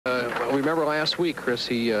Well, remember last week, Chris,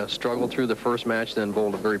 he struggled through the first match, then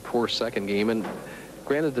bowled a very poor second game. And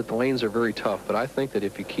granted that the lanes are very tough, but I think that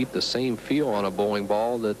if you keep the same feel on a bowling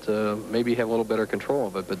ball, that maybe you have a little better control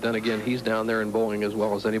of it. But then again, he's down there in bowling as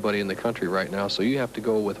well as anybody in the country right now, so you have to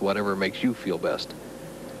go with whatever makes you feel best.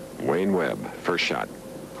 Wayne Webb, first shot.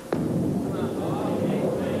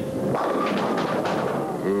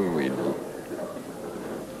 Ooh,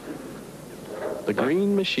 the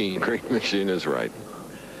green machine. Green machine is right.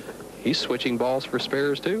 He's switching balls for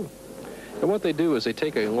spares, too. And what they do is they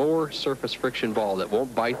take a lower surface friction ball that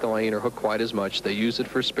won't bite the lane or hook quite as much. They use it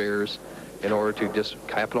for spares in order to just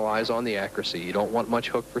capitalize on the accuracy. You don't want much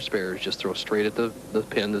hook for spares. Just throw straight at the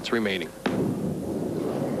pin that's remaining. The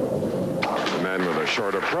man with a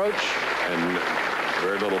short approach and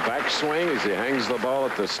very little backswing as he hangs the ball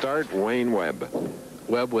at the start, Wayne Webb.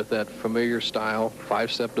 Webb with that familiar style,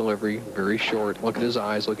 five-step delivery, very short. Look at his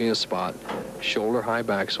eyes, looking at his spot. Shoulder high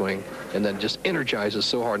backswing, and then just energizes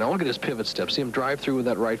so hard. Now look at his pivot step. See him drive through with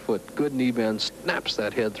that right foot. Good knee bend, snaps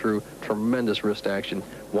that head through. Tremendous wrist action.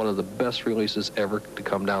 One of the best releases ever to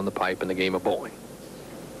come down the pipe in the game of bowling.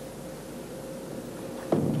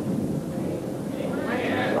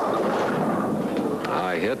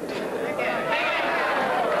 High hit.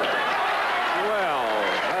 Well,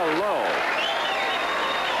 hello.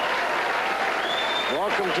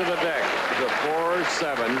 Welcome to the deck. The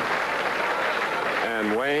 4-7.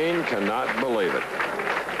 And Wayne cannot believe it.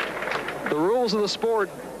 The rules of the sport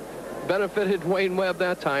benefited Wayne Webb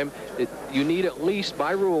that time. You need at least,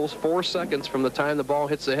 by rules, 4 seconds from the time the ball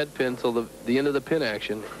hits the head pin till the end of the pin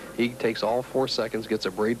action. He takes all 4 seconds, gets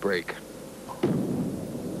a braid break.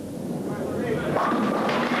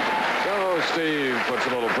 So Steve puts a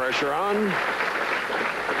little pressure on.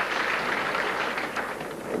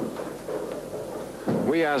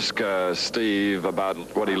 We asked Steve about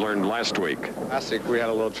what he learned last week. Last week we had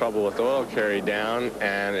a little trouble with the oil carry down,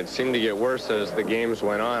 and it seemed to get worse as the games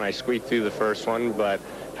went on. I squeaked through the first one, but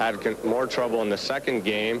had more trouble in the second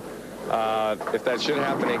game. If that should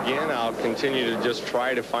happen again, I'll continue to just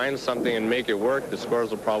try to find something and make it work. The scores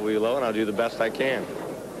will probably be low, and I'll do the best I can.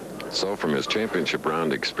 So from his championship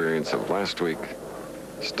round experience of last week,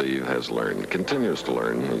 Steve has learned, continues to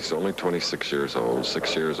learn. He's only 26 years old,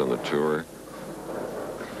 6 years on the tour.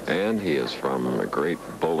 And he is from a great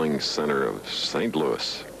bowling center of St.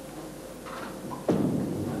 Louis.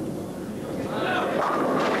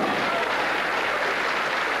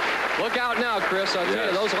 Look out now, Chris. I'll tell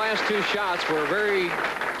you, those last 2 shots were very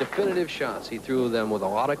definitive shots. He threw them with a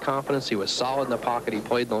lot of confidence. He was solid in the pocket. He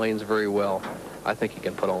played the lanes very well. I think he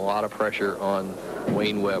can put a lot of pressure on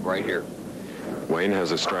Wayne Webb right here. Wayne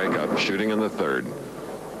has a strikeout, shooting in the third.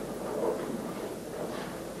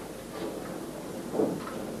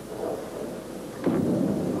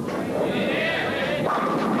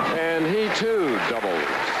 And he, too, doubles.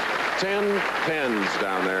 10 pins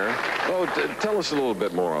down there. Oh, tell us a little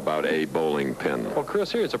bit more about a bowling pin. Well,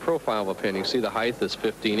 Chris, here it's a profile of a pin. You see the height is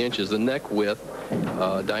 15 inches. The neck width,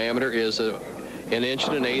 diameter is an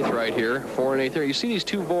 1.1 inch right here, 4 1/8 there. You see these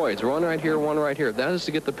 2 voids, one right here, one right here. That is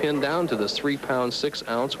to get the pin down to this 3-pound,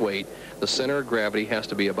 6-ounce weight. The center of gravity has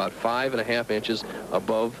to be about 5.5 inches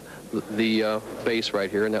above the base right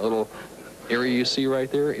here. And that little area you see right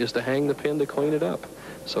there is to hang the pin to clean it up.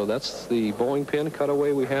 So that's the bowling pin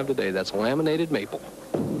cutaway we have today. That's laminated maple.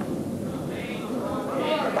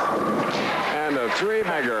 And a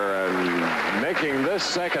 3-bagger, and making this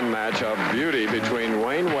second match a beauty between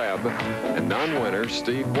Wayne Webb and non-winner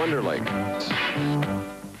Steve Wunderlich.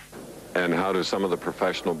 And how do some of the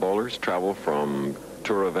professional bowlers travel from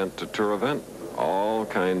tour event to tour event? All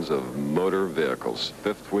kinds of motor vehicles,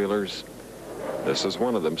 fifth-wheelers. This is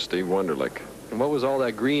one of them, Steve Wunderlich. And what was all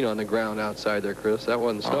that green on the ground outside there, Chris? That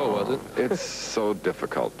wasn't snow, was it? It's so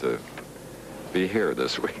difficult to be here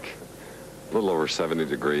this week. A little over 70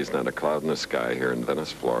 degrees, not a cloud in the sky here in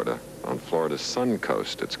Venice, Florida. On Florida's Sun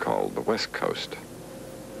Coast, it's called the West Coast.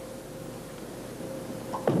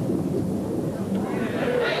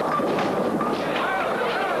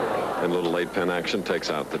 And little 8-pin action takes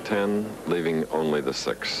out the 10, leaving only the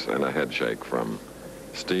 6, and a head shake from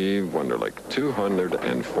Steve Wunderlich.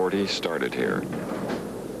 240 started here.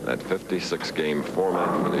 That 56-game format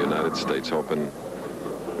for the United States Open.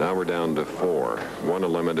 Now we're down to 4. One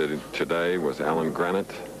eliminated today was Alan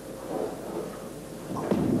Granite.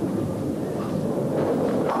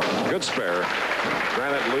 Good spare.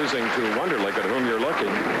 Granite losing to Wunderlich, at whom you're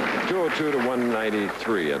looking. 202 to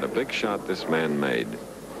 193, and a big shot this man made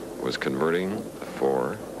was converting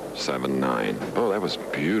 4-7-9. Oh, that was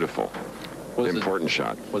beautiful. Important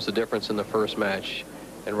shot. Was the difference in the first match.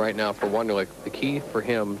 And right now for Wunderlich, the key for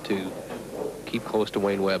him to keep close to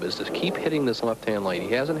Wayne Webb is to keep hitting this left-hand lane.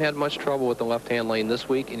 He hasn't had much trouble with the left-hand lane this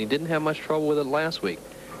week, and he didn't have much trouble with it last week.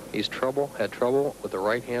 He's had trouble with the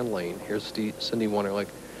right-hand lane. Here's Cindy Wunderlich.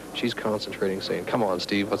 She's concentrating, saying, come on,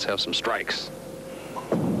 Steve, let's have some strikes.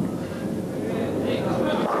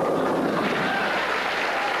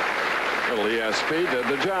 Little ESP did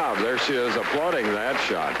the job. There she is applauding that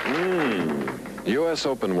shot. U.S.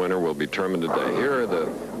 Open winner will be determined today. Here are the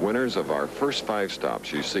winners of our first 5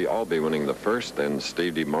 stops. You see Albee winning the first, then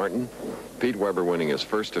Steve D. Martin, Pete Weber winning his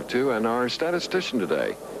first of 2, and our statistician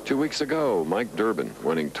today, 2 weeks ago, Mike Durbin,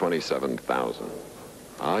 winning 27,000.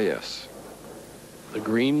 Ah, yes. The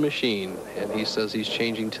green machine, and he says he's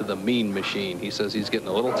changing to the mean machine. He says he's getting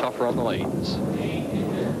a little tougher on the lanes.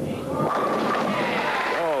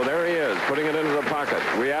 Oh, there he is, putting it into the pocket.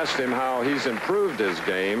 We asked him how he's improved his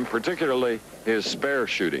game, particularly his spare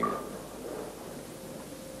shooting.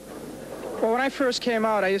 Well, when I first came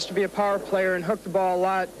out, I used to be a power player and hook the ball a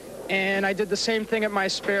lot, and I did the same thing at my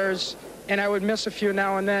spares, and I would miss a few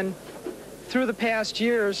now and then. Through the past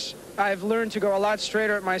years, I've learned to go a lot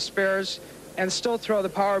straighter at my spares and still throw the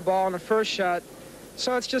power ball in the first shot.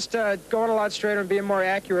 So it's just going a lot straighter and being more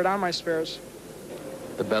accurate on my spares.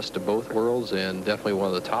 The best of both worlds, and definitely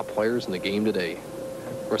one of the top players in the game today.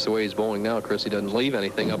 Of course, the way he's bowling now, Chris, he doesn't leave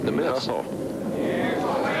anything up to miss. No.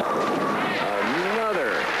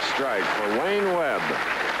 Another strike for Wayne Webb,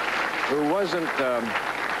 who wasn't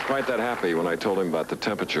quite that happy when I told him about the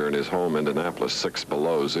temperature in his home, Indianapolis, 6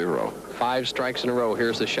 below 0. 5 strikes in a row.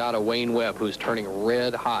 Here's the shot of Wayne Webb, who's turning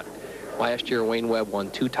red hot. Last year, Wayne Webb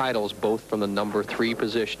won 2 titles, both from the number 3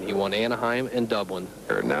 position. He won Anaheim and Dublin.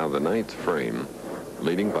 Now the 9th frame,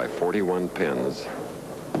 leading by 41 pins.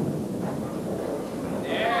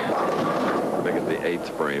 Make it the 8th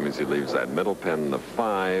frame as he leaves that middle pin, the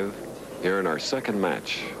 5. Here in our second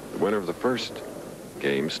match, the winner of the first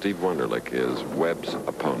game, Steve Wunderlich, is Webb's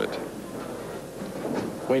opponent.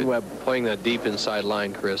 Wayne Webb playing that deep inside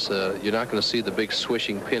line, Chris. You're not going to see the big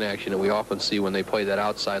swishing pin action that we often see when they play that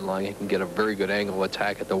outside line. He can get a very good angle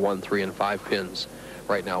attack at the 1, 3, and 5 pins.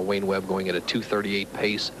 Right now, Wayne Webb going at a 238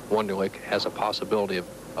 pace. Wunderlich has a possibility of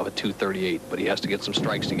a 238, but he has to get some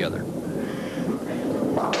strikes together.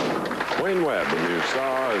 Wayne Webb, who you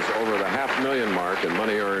saw, is over the $500,000 mark in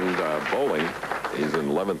money earned bowling. He's in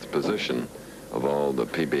 11th position of all the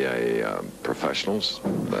PBA professionals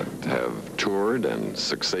that have toured and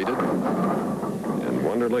succeeded. And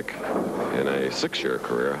Wunderlich, in a 6-year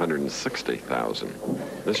career, 160,000.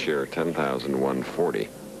 This year, 10,140.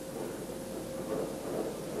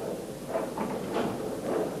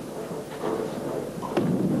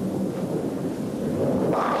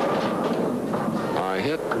 I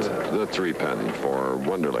hit the 3-pin for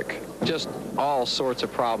Wunderlich. Just all sorts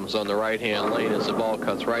of problems on the right-hand lane as the ball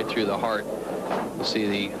cuts right through the heart. You see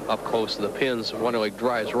the up close to the pins. Wunderlich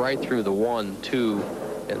drives right through the 1, 2,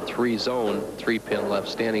 and 3 zone. 3-pin left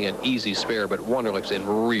standing, an easy spare, but Wunderlich's in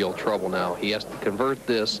real trouble now. He has to convert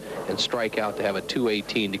this and strike out to have a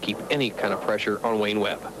 218 to keep any kind of pressure on Wayne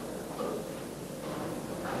Webb.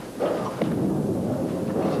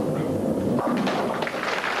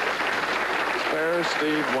 Spare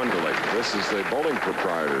Steve Wunderlich. This is the Bowling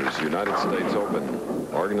Proprietors United States Open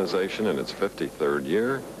organization in its 53rd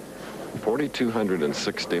year.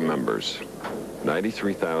 4,260 members,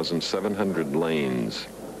 93,700 lanes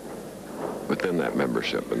within that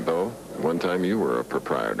membership. And Bo, one time you were a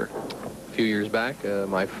proprietor. A few years back,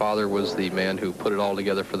 my father was the man who put it all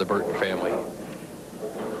together for the Burton family.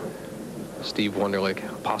 Steve Wunderlich,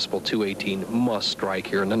 possible 218, must strike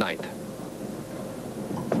here in the 9th.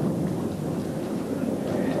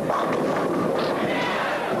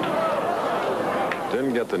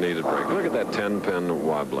 Didn't get the needed break. Look at that 10-pin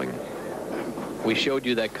wobbling. We showed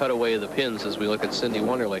you that cutaway of the pins as we look at Cindy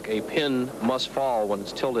Wunderlich. A pin must fall when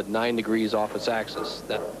it's tilted 9 degrees off its axis.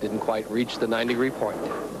 That didn't quite reach the 9-degree point.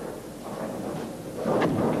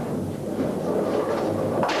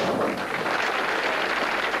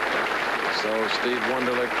 So Steve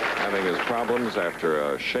Wunderlich having his problems after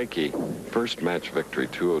a shaky first match victory,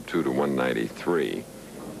 202 to 193.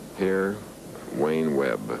 Here, Wayne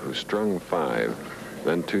Webb, who strung 5,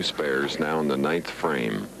 then 2 spares, now in the 9th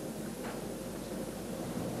frame.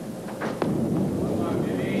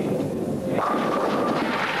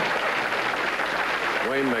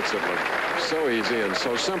 Wayne makes it look so easy and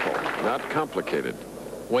so simple, not complicated.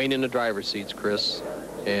 Wayne in the driver's seats, Chris.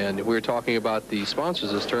 And we were talking about the sponsors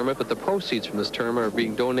of this tournament, but the proceeds from this tournament are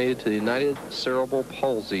being donated to the United Cerebral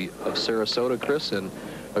Palsy of Sarasota, Chris. And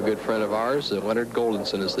a good friend of ours, Leonard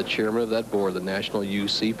Goldenson, is the chairman of that board, the National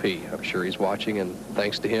UCP. I'm sure he's watching, and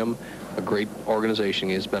thanks to him, a great organization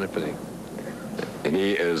is benefiting. And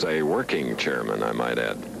he is a working chairman, I might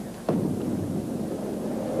add.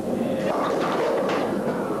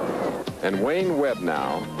 And Wayne Webb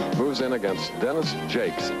now moves in against Dennis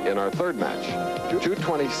Jakes in our third match.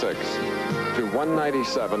 226 to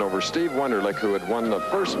 197 over Steve Wunderlich, who had won the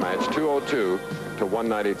first match 202 to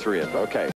 193. Okay.